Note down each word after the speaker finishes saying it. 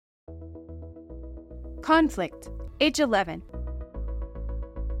Confict, age 11.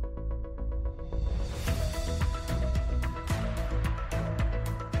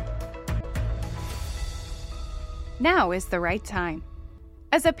 Now is the right time.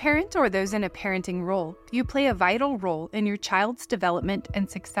 As a parent or those in a parenting role, you play a vital role in your child's development and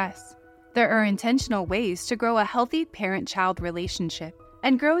success. There are intentional ways to grow a healthy parent-child relationship,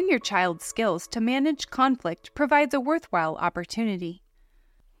 and growing your child's skills to manage conflict provides a worthwhile opportunity.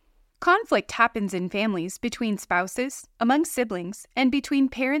 Conflict happens in families, between spouses, among siblings, and between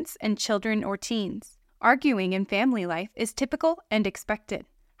parents and children or teens. Arguing in family life is typical and expected.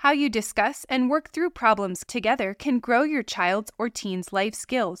 How you discuss and work through problems together can grow your child's or teen's life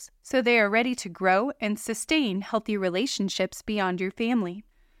skills so they are ready to grow and sustain healthy relationships beyond your family.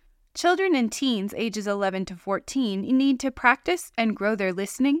 Children and teens ages 11 to 14 need to practice and grow their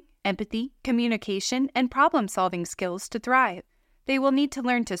listening, empathy, communication, and problem-solving skills to thrive. They will need to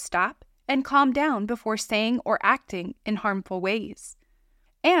learn to stop and calm down before saying or acting in harmful ways.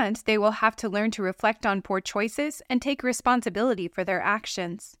 And they will have to learn to reflect on poor choices and take responsibility for their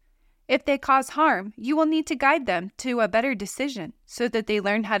actions. If they cause harm, you will need to guide them to a better decision so that they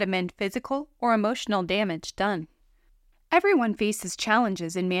learn how to mend physical or emotional damage done. Everyone faces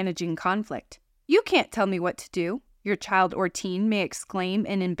challenges in managing conflict. "You can't tell me what to do," your child or teen may exclaim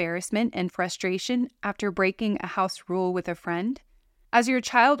in embarrassment and frustration after breaking a house rule with a friend. As your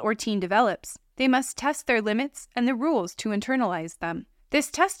child or teen develops, they must test their limits and the rules to internalize them. This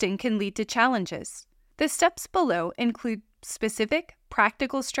testing can lead to challenges. The steps below include specific,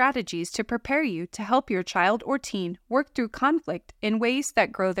 practical strategies to prepare you to help your child or teen work through conflict in ways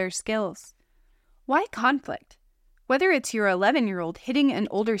that grow their skills. Why conflict? Whether it's your 11-year-old hitting an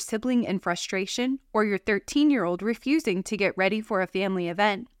older sibling in frustration or your 13-year-old refusing to get ready for a family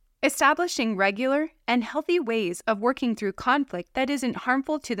event, establishing regular and healthy ways of working through conflict that isn't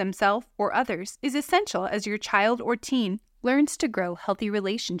harmful to themselves or others is essential as your child or teen learns to grow healthy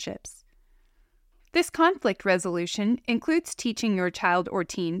relationships. This conflict resolution includes teaching your child or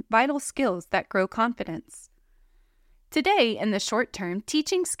teen vital skills that grow confidence. Today, in the short term,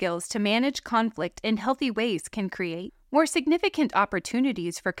 teaching skills to manage conflict in healthy ways can create more significant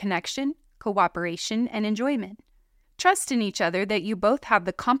opportunities for connection, cooperation, and enjoyment. Trust in each other that you both have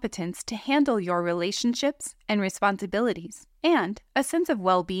the competence to handle your relationships and responsibilities, and a sense of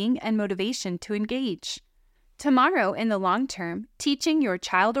well-being and motivation to engage. Tomorrow, in the long term, teaching your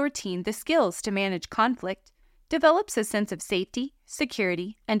child or teen the skills to manage conflict develops a sense of safety,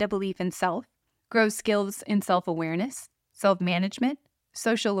 security, and a belief in self, grows skills in self-awareness, self-management,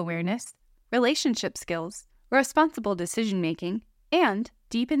 social awareness, relationship skills, responsible decision-making, and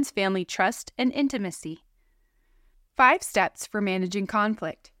deepens family trust and intimacy. 5 steps for managing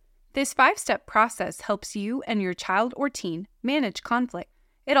conflict. This 5-step process helps you and your child or teen manage conflict.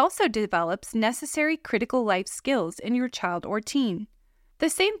 It also develops necessary critical life skills in your child or teen. The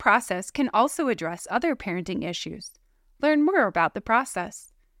same process can also address other parenting issues. Learn more about the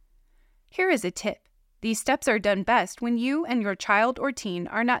process. Here is a tip. These steps are done best when you and your child or teen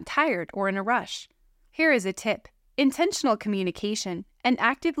are not tired or in a rush. Here is a tip. Intentional communication and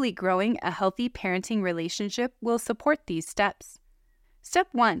actively growing a healthy parenting relationship will support these steps. Step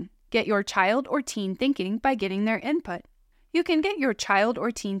 1. Get your child or teen thinking by getting their input. You can get your child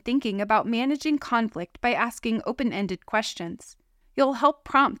or teen thinking about managing conflict by asking open-ended questions. You'll help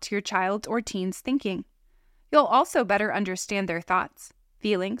prompt your child or teen's thinking. You'll also better understand their thoughts,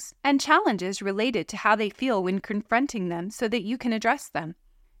 feelings, and challenges related to how they feel when confronting them so that you can address them.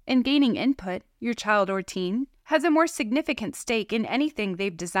 In gaining input, your child or teen has a more significant stake in anything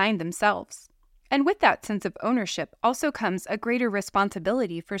they've designed themselves. And with that sense of ownership also comes a greater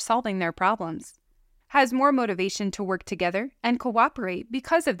responsibility for solving their problems. Has more motivation to work together and cooperate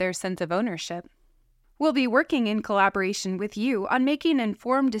because of their sense of ownership. We'll be working in collaboration with you on making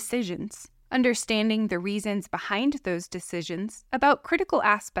informed decisions, understanding the reasons behind those decisions about critical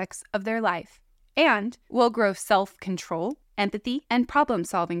aspects of their life, and we'll grow self-control, empathy, and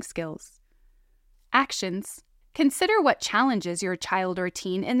problem-solving skills. Actions. Consider what challenges your child or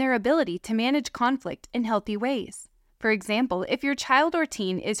teen in their ability to manage conflict in healthy ways. For example, if your child or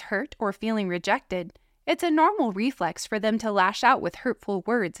teen is hurt or feeling rejected, it's a normal reflex for them to lash out with hurtful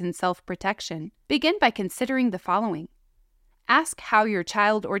words in self-protection. Begin by considering the following. Ask how your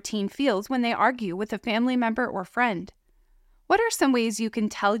child or teen feels when they argue with a family member or friend. What are some ways you can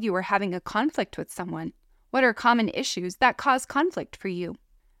tell you are having a conflict with someone? What are common issues that cause conflict for you?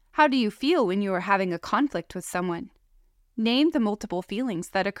 How do you feel when you are having a conflict with someone? Name the multiple feelings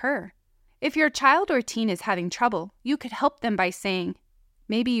that occur. If your child or teen is having trouble, you could help them by saying,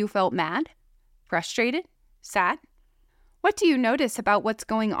 maybe you felt mad, frustrated, sad. What do you notice about what's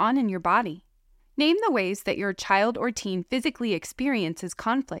going on in your body? Name the ways that your child or teen physically experiences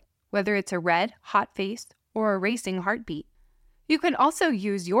conflict, whether it's a red, hot face or a racing heartbeat. You can also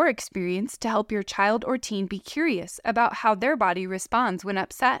use your experience to help your child or teen be curious about how their body responds when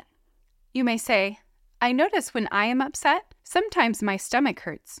upset. You may say, "I notice when I am upset, sometimes my stomach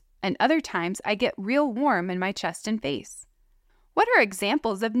hurts, and other times I get real warm in my chest and face." What are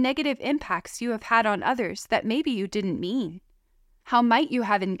examples of negative impacts you have had on others that maybe you didn't mean? How might you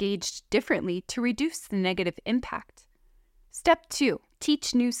have engaged differently to reduce the negative impact? Step 2.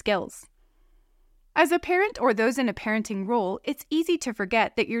 Teach new skills. As a parent or those in a parenting role, it's easy to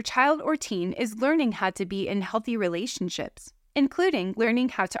forget that your child or teen is learning how to be in healthy relationships, including learning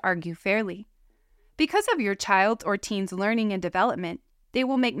how to argue fairly. Because of your child's or teen's learning and development, they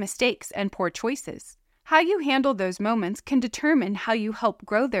will make mistakes and poor choices. How you handle those moments can determine how you help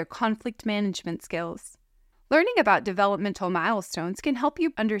grow their conflict management skills. Learning about developmental milestones can help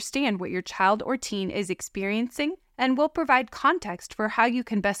you understand what your child or teen is experiencing and will provide context for how you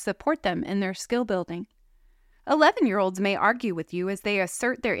can best support them in their skill building. 11-year-olds may argue with you as they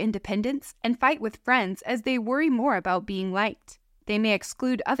assert their independence and fight with friends as they worry more about being liked. They may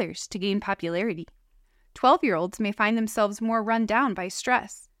exclude others to gain popularity. 12-year-olds may find themselves more run down by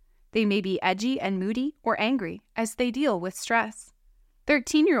stress. They may be edgy and moody or angry as they deal with stress.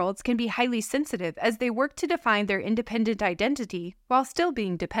 13-year-olds can be highly sensitive as they work to define their independent identity while still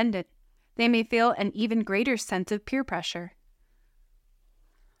being dependent. They may feel an even greater sense of peer pressure.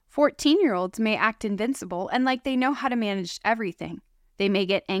 14-year-olds may act invincible and like they know how to manage everything. They may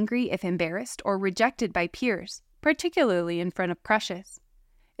get angry if embarrassed or rejected by peers, particularly in front of crushes.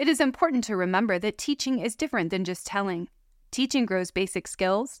 It is important to remember that teaching is different than just telling. Teaching grows basic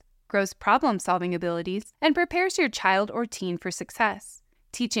skills, grows problem-solving abilities, and prepares your child or teen for success.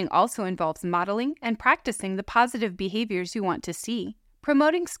 Teaching also involves modeling and practicing the positive behaviors you want to see,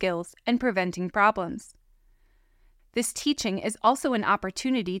 promoting skills, and preventing problems. This teaching is also an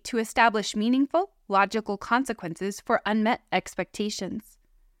opportunity to establish meaningful, logical consequences for unmet expectations.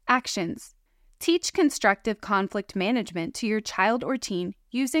 Actions. Teach constructive conflict management to your child or teen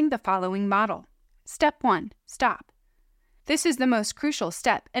using the following model. Step 1. Stop. This is the most crucial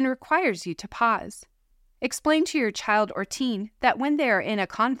step and requires you to pause. Explain to your child or teen that when they are in a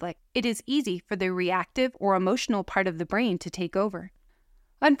conflict, it is easy for the reactive or emotional part of the brain to take over.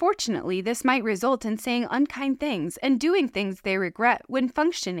 Unfortunately, this might result in saying unkind things and doing things they regret when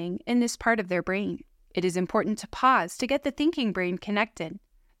functioning in this part of their brain. It is important to pause to get the thinking brain connected.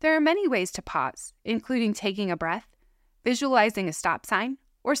 There are many ways to pause, including taking a breath, visualizing a stop sign,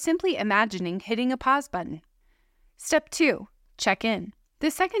 or simply imagining hitting a pause button. Step 2. Check in.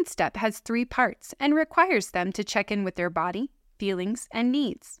 The second step has 3 parts and requires them to check in with their body, feelings, and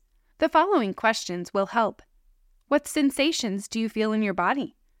needs. The following questions will help. What sensations do you feel in your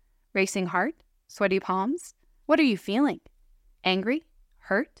body? Racing heart? Sweaty palms? What are you feeling? Angry?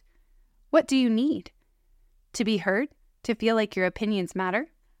 Hurt? What do you need? To be heard? To feel like your opinions matter?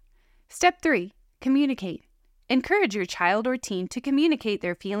 Step 3. Communicate. Encourage your child or teen to communicate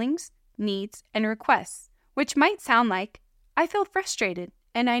their feelings, needs, and requests, which might sound like, "I feel frustrated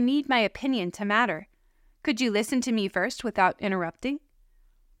and I need my opinion to matter. Could you listen to me first without interrupting?"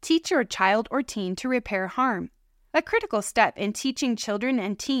 Teach your child or teen to repair harm. A critical step in teaching children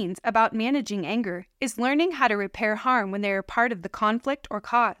and teens about managing anger is learning how to repair harm when they are part of the conflict or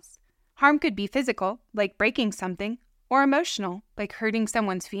cause. Harm could be physical, like breaking something, or emotional, like hurting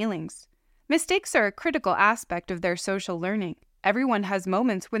someone's feelings. Mistakes are a critical aspect of their social learning. Everyone has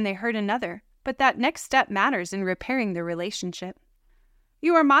moments when they hurt another, but that next step matters in repairing the relationship.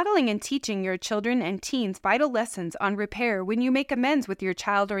 You are modeling and teaching your children and teens vital lessons on repair when you make amends with your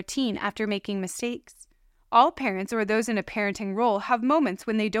child or teen after making mistakes. All parents or those in a parenting role have moments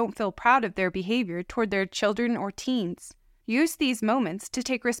when they don't feel proud of their behavior toward their children or teens. Use these moments to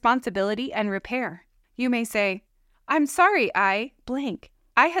take responsibility and repair. You may say, "I'm sorry, blank.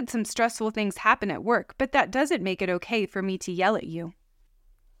 I had some stressful things happen at work, but that doesn't make it okay for me to yell at you."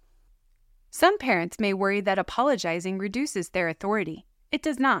 Some parents may worry that apologizing reduces their authority. It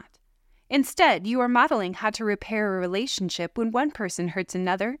does not. Instead, you are modeling how to repair a relationship when one person hurts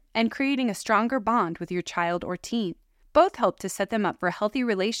another and creating a stronger bond with your child or teen. Both help to set them up for healthy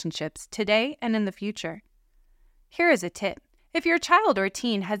relationships today and in the future. Here is a tip. If your child or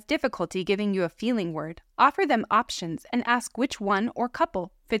teen has difficulty giving you a feeling word, offer them options and ask which one or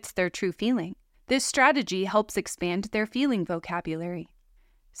couple fits their true feeling. This strategy helps expand their feeling vocabulary.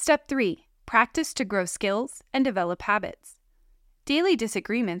 Step 3. Practice to grow skills and develop habits. Daily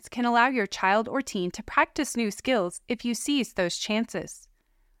disagreements can allow your child or teen to practice new skills if you seize those chances.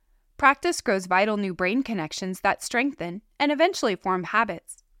 Practice grows vital new brain connections that strengthen and eventually form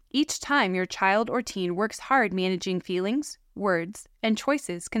habits. each time your child or teen works hard managing feelings, words, and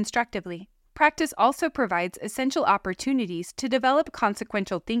choices constructively. Practice also provides essential opportunities to develop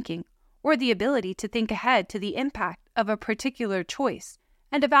consequential thinking, or the ability to think ahead to the impact of a particular choice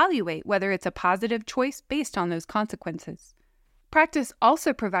and evaluate whether it's a positive choice based on those consequences. Practice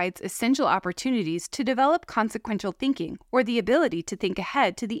also provides essential opportunities to develop consequential thinking, or the ability to think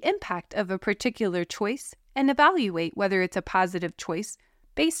ahead to the impact of a particular choice and evaluate whether it's a positive choice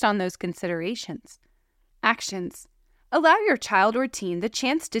based on those considerations. Actions. Allow your child or teen the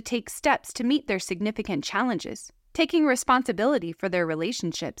chance to take steps to meet their significant challenges, taking responsibility for their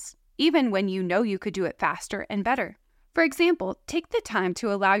relationships, even when you know you could do it faster and better. For example, take the time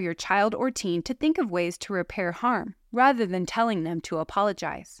to allow your child or teen to think of ways to repair harm, rather than telling them to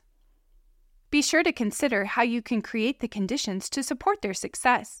apologize. Be sure to consider how you can create the conditions to support their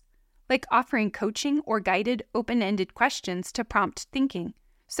success, like offering coaching or guided open-ended questions to prompt thinking,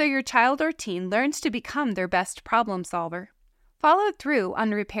 so your child or teen learns to become their best problem solver. Follow through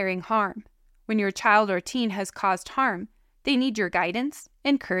on repairing harm. When your child or teen has caused harm, they need your guidance,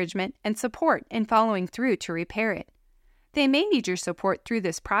 encouragement, and support in following through to repair it. They may need your support through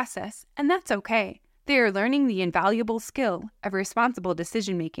this process, and that's okay. They are learning the invaluable skill of responsible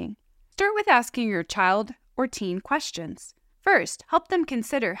decision-making. Start with asking your child or teen questions. First, help them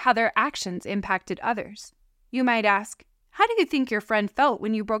consider how their actions impacted others. You might ask, "How do you think your friend felt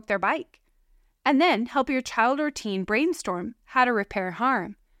when you broke their bike?" And then help your child or teen brainstorm how to repair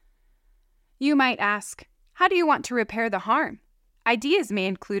harm. You might ask, "How do you want to repair the harm?" Ideas may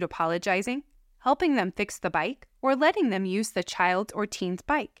include apologizing, helping them fix the bike, or letting them use the child or teen's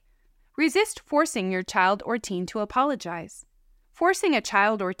bike. Resist forcing your child or teen to apologize. Forcing a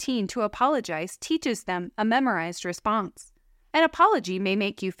child or teen to apologize teaches them a memorized response. An apology may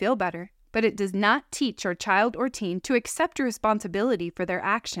make you feel better, but it does not teach your child or teen to accept responsibility for their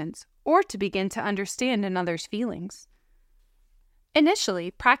actions or to begin to understand another's feelings.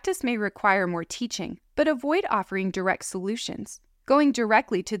 Initially, practice may require more teaching, but avoid offering direct solutions, going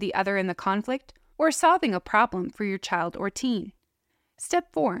directly to the other in the conflict, or solving a problem for your child or teen.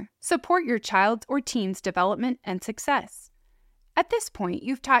 Step 4. Support your child or teen's development and success. At this point,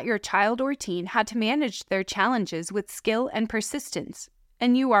 you've taught your child or teen how to manage their challenges with skill and persistence,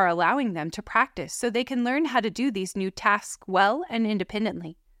 and you are allowing them to practice so they can learn how to do these new tasks well and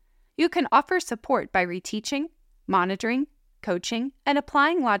independently. You can offer support by reteaching, monitoring, coaching, and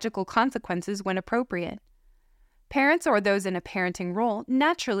applying logical consequences when appropriate. Parents or those in a parenting role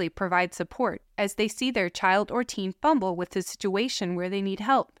naturally provide support as they see their child or teen fumble with a situation where they need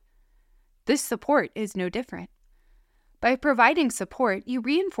help. This support is no different. By providing support, you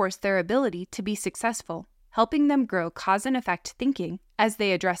reinforce their ability to be successful, helping them grow cause and effect thinking as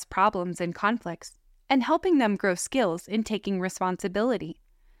they address problems and conflicts, and helping them grow skills in taking responsibility.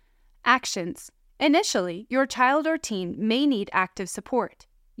 Actions. Initially, your child or teen may need active support.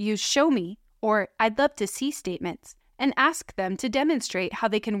 Use "show me" or "I'd love to see" statements, and ask them to demonstrate how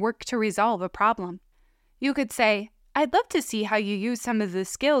they can work to resolve a problem. You could say, "I'd love to see how you use some of the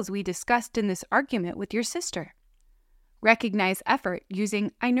skills we discussed in this argument with your sister." Recognize effort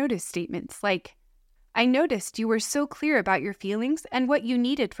using "I noticed" statements like, "I noticed you were so clear about your feelings and what you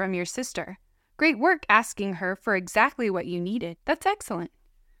needed from your sister. Great work asking her for exactly what you needed. That's excellent."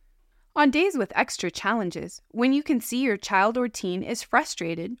 On days with extra challenges, when you can see your child or teen is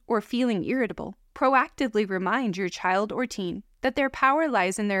frustrated or feeling irritable, proactively remind your child or teen that their power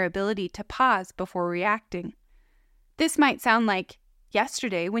lies in their ability to pause before reacting. This might sound like,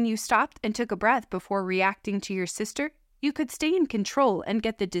 "Yesterday, when you stopped and took a breath before reacting to your sister, you could stay in control and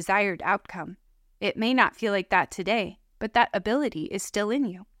get the desired outcome. It may not feel like that today, but that ability is still in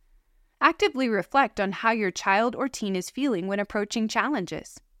you." Actively reflect on how your child or teen is feeling when approaching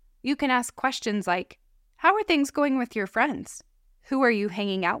challenges. You can ask questions like, "How are things going with your friends? Who are you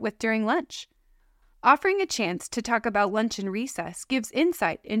hanging out with during lunch?" Offering a chance to talk about lunch and recess gives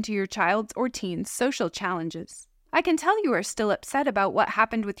insight into your child's or teen's social challenges. "I can tell you are still upset about what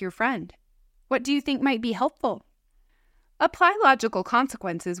happened with your friend. What do you think might be helpful?" Apply logical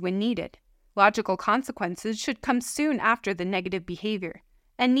consequences when needed. Logical consequences should come soon after the negative behavior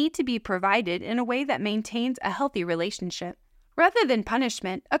and need to be provided in a way that maintains a healthy relationship. Rather than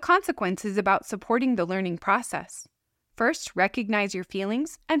punishment, a consequence is about supporting the learning process. First, recognize your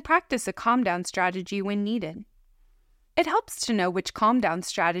feelings and practice a calm-down strategy when needed. It helps to know which calm-down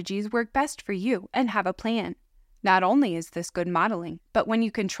strategies work best for you and have a plan. Not only is this good modeling, but when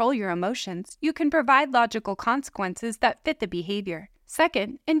you control your emotions, you can provide logical consequences that fit the behavior.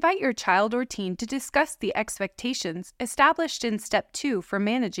 Second, invite your child or teen to discuss the expectations established in Step 2 for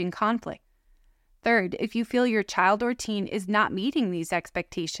managing conflict. Third, if you feel your child or teen is not meeting these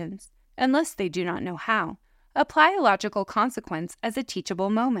expectations, unless they do not know how, apply a logical consequence as a teachable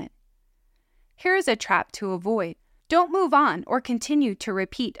moment. Here is a trap to avoid. Don't move on or continue to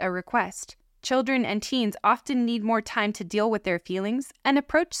repeat a request. Children and teens often need more time to deal with their feelings and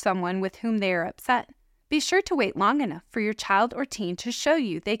approach someone with whom they are upset. Be sure to wait long enough for your child or teen to show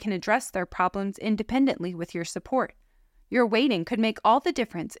you they can address their problems independently with your support. Your waiting could make all the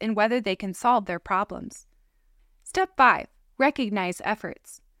difference in whether they can solve their problems. Step 5. Recognize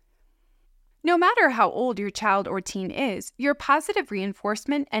efforts. No matter how old your child or teen is, your positive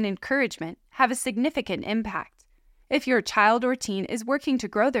reinforcement and encouragement have a significant impact. If your child or teen is working to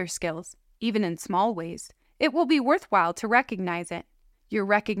grow their skills, even in small ways, it will be worthwhile to recognize it. Your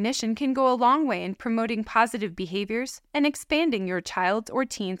recognition can go a long way in promoting positive behaviors and expanding your child's or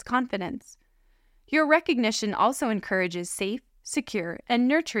teen's confidence. Your recognition also encourages safe, secure, and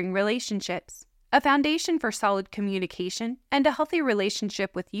nurturing relationships, a foundation for solid communication and a healthy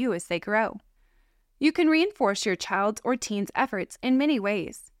relationship with you as they grow. You can reinforce your child's or teen's efforts in many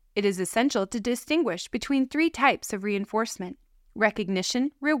ways. It is essential to distinguish between 3 types of reinforcement: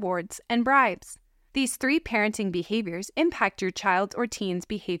 recognition, rewards, and bribes. These 3 parenting behaviors impact your child's or teen's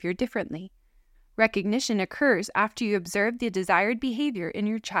behavior differently. Recognition occurs after you observe the desired behavior in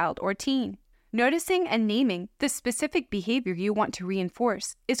your child or teen. Noticing and naming the specific behavior you want to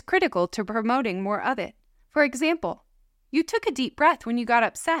reinforce is critical to promoting more of it. For example, you took a deep breath when you got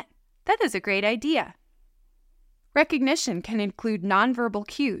upset. That is a great idea. Recognition can include nonverbal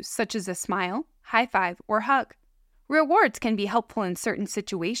cues such as a smile, high five, or hug. Rewards can be helpful in certain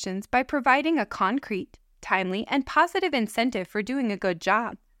situations by providing a concrete, timely, and positive incentive for doing a good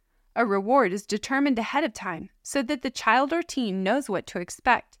job. A reward is determined ahead of time so that the child or teen knows what to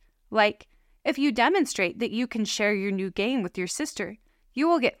expect. Like, if you demonstrate that you can share your new game with your sister, you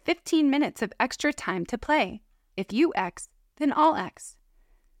will get 15 minutes of extra time to play. If you X, then I'll X.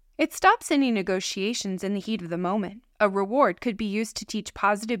 It stops any negotiations in the heat of the moment. A reward could be used to teach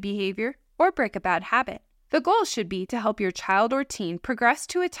positive behavior or break a bad habit. The goal should be to help your child or teen progress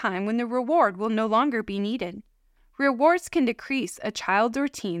to a time when the reward will no longer be needed. Rewards can decrease a child or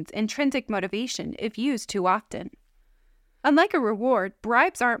teen's intrinsic motivation if used too often. Unlike a reward,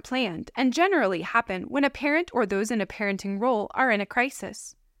 bribes aren't planned and generally happen when a parent or those in a parenting role are in a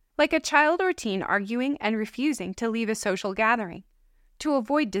crisis, like a child or teen arguing and refusing to leave a social gathering. To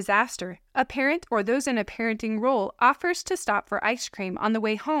avoid disaster, a parent or those in a parenting role offers to stop for ice cream on the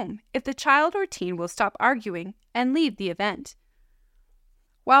way home if the child or teen will stop arguing and leave the event.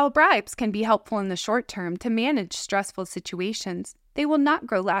 While bribes can be helpful in the short term to manage stressful situations, they will not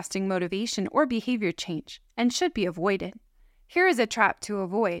grow lasting motivation or behavior change and should be avoided. Here is a trap to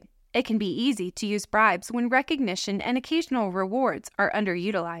avoid. It can be easy to use bribes when recognition and occasional rewards are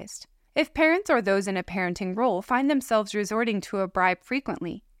underutilized. If parents or those in a parenting role find themselves resorting to a bribe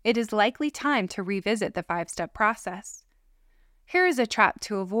frequently, it is likely time to revisit the 5-step process. Here is a trap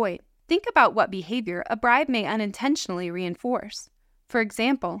to avoid. Think about what behavior a bribe may unintentionally reinforce. For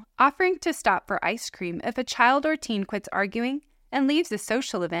example, offering to stop for ice cream if a child or teen quits arguing and leaves a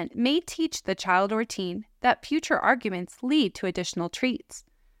social event may teach the child or teen that future arguments lead to additional treats.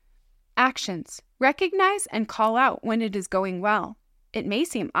 Actions. Recognize and call out when it is going well. It may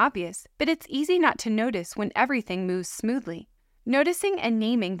seem obvious, but it's easy not to notice when everything moves smoothly. Noticing and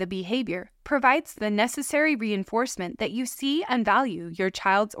naming the behavior provides the necessary reinforcement that you see and value your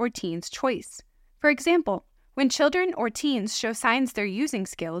child's or teen's choice. For example, when children or teens show signs they're using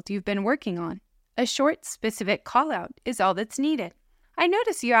skills you've been working on, a short, specific call-out is all that's needed. I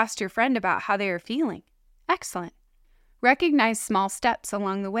notice you asked your friend about how they are feeling. Excellent. Recognize small steps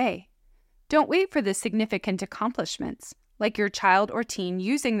along the way. Don't wait for the significant accomplishments, like your child or teen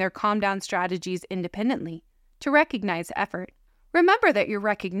using their calm-down strategies independently, to recognize effort. Remember that your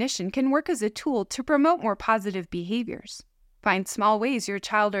recognition can work as a tool to promote more positive behaviors. Find small ways your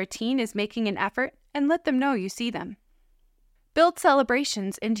child or teen is making an effort and let them know you see them. Build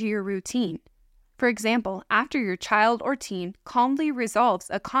celebrations into your routine. For example, after your child or teen calmly resolves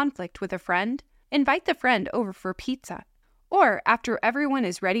a conflict with a friend, invite the friend over for pizza. Or after everyone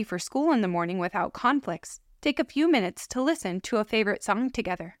is ready for school in the morning without conflicts, take a few minutes to listen to a favorite song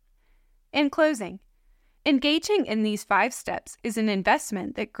together. In closing, engaging in these 5 steps is an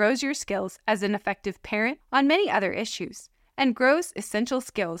investment that grows your skills as an effective parent on many other issues and grows essential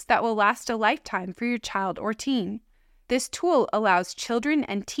skills that will last a lifetime for your child or teen. This tool allows children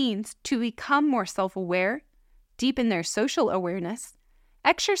and teens to become more self-aware, deepen their social awareness,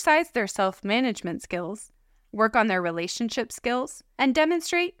 exercise their self-management skills, work on their relationship skills, and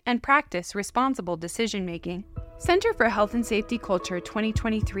demonstrate and practice responsible decision-making. Center for Health and Safety Culture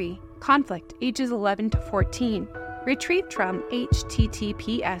 2023 Confict, ages 11 to 14. Retrieved from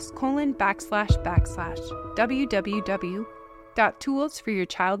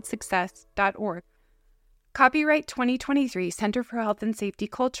https://www.toolsforyourchildsuccess.org. Copyright 2023 Center for Health and Safety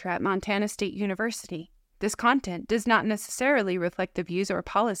Culture at Montana State University. This content does not necessarily reflect the views or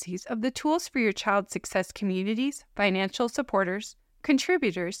policies of the Tools for Your Child Success communities, financial supporters,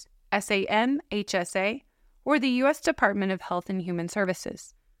 contributors, SAM, HSA, or the U.S. Department of Health and Human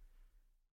Services.